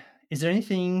wondering, is there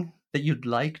anything that you'd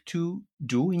like to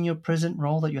do in your present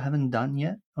role that you haven't done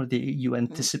yet, or that you Mhm.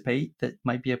 anticipate that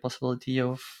might be a possibility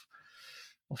of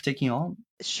taking on?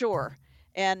 Sure.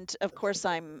 And of course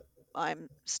I'm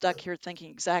stuck here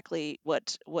thinking exactly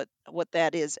what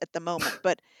that is at the moment.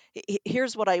 But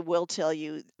here's what I will tell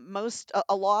you.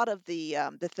 A lot of the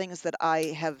things that I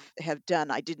have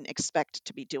done I didn't expect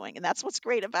to be doing. And that's what's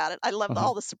great about it. I love Uh-huh.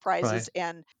 all the surprises, Right.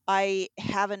 and I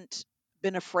haven't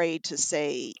been afraid to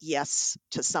say yes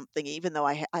to something, even though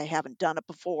I haven't done it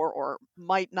before or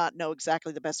might not know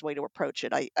exactly the best way to approach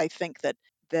it. I think that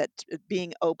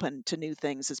being open to new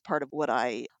things is part of what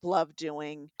I love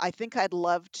doing. I think I'd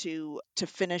love to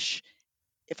finish,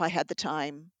 if I had the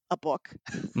time, a book.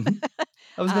 Hmm.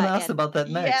 I was going to ask And about that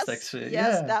next, yes, actually.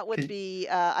 yes, Yeah. that would be.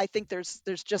 I think there's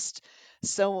just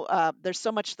there's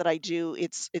so much that I do.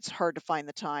 It's hard to find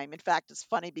the time. In fact, it's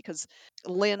funny because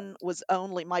Lynn was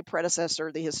only my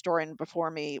predecessor, the historian before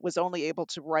me, was only able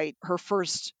to write her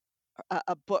first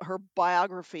a book, her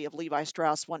biography of Levi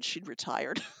Strauss, once she'd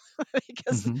retired,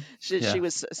 because Hmm. she Yeah.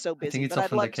 was so I think busy. it's But I'd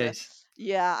often the love to. case.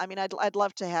 Yeah, I mean, I'd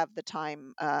love to have the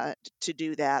time to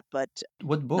do that, but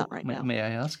What not book, right now. may I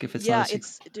ask, if it's not a Yeah,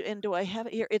 secret? and do I have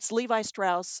it here? It's Levi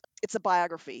Strauss. It's a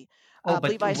biography. Oh, but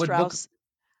Levi what book? Strauss,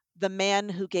 the man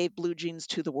who gave blue jeans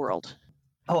to the world.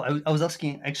 Oh, I was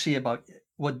asking actually about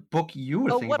what book you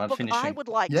were Oh, thinking what about book I finishing. would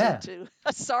like Yeah. to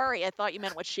sorry, I thought you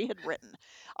meant what she had written.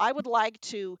 I would like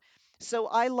to. So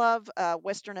I love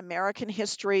Western American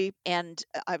history, and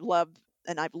I've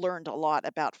learned a lot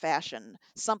about fashion,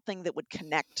 something that would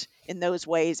connect in those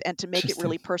ways and to make it Interesting.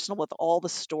 really personal with all the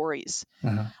stories.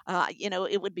 Uh-huh.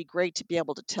 It would be great to be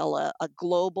able to tell a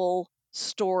global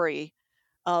story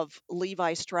of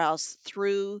Levi Strauss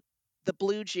through the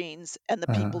blue jeans and the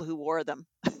Uh-huh. people who wore them.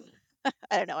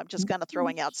 I don't know. I'm just kind of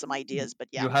throwing out some ideas, but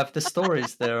yeah. You have the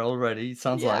stories there already, it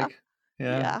sounds Yeah. like.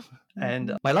 Yeah. Yeah.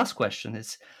 And my last question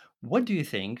is, what do you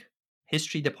think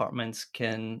history departments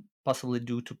can possibly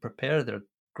do to prepare their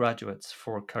graduates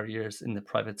for careers in the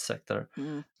private sector,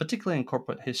 Mm. particularly in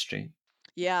corporate history?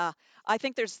 Yeah. I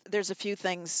think there's a few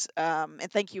things,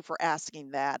 and thank you for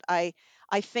asking that. I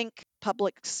think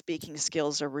public speaking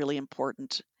skills are really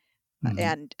important, Hmm.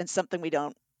 and something we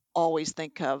don't always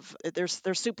think of. They're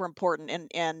super important,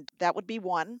 and that would be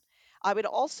one. I would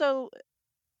also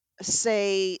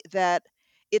say that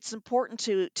it's important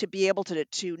to be able to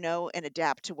know and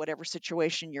adapt to whatever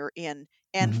situation you're in.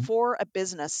 And Hmm. for a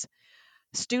business,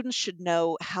 students should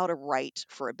know how to write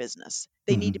for a business.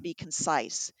 They need to Hmm. be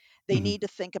concise. They Hmm. need to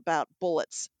think about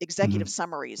bullets, executive Hmm.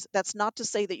 summaries. That's not to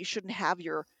say that you shouldn't have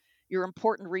your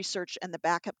important research and the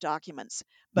backup documents,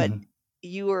 but Hmm.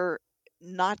 you are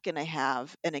not going to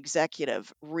have an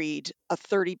executive read a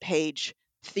 30-page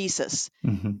thesis.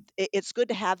 Hmm. It's good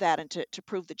to have that and to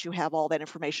prove that you have all that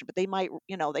information, but they might read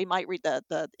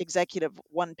the executive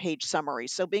one-page summary.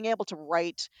 So being able to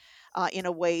write in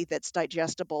a way that's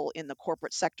digestible in the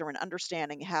corporate sector and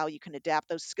understanding how you can adapt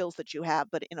those skills that you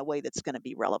have, but in a way that's going to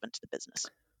be relevant to the business.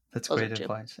 That's Those are great two.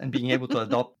 advice. And being able to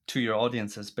adopt to your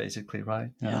audiences, basically,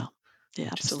 right? Yeah. Yeah. Yeah,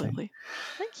 Interesting. absolutely.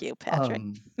 Thank you, Patrick.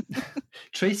 Um,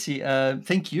 Tracy,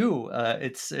 thank you.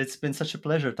 It's been such a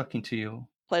pleasure talking to you.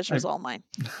 Pleasure is I, all mine.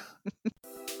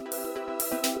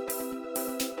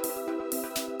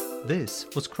 This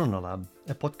was Chronolab,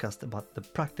 a podcast about the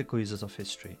practical uses of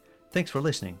history. Thanks for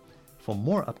listening. For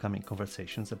more upcoming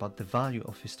conversations about the value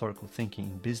of historical thinking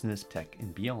in business, tech,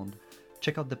 and beyond,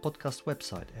 check out the podcast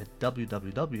website at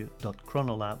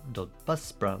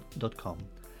www.chronolab.buzzsprout.com.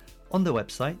 On the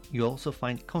website, you'll also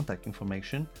find contact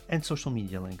information and social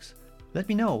media links. Let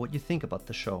me know what you think about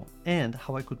the show and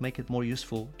how I could make it more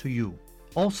useful to you.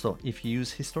 Also, if you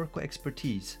use historical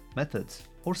expertise, methods,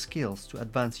 or skills to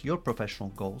advance your professional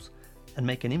goals and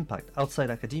make an impact outside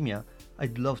academia,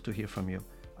 I'd love to hear from you.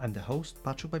 I'm the host,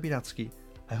 Patrick Babiratsky.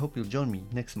 I hope you'll join me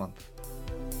next month.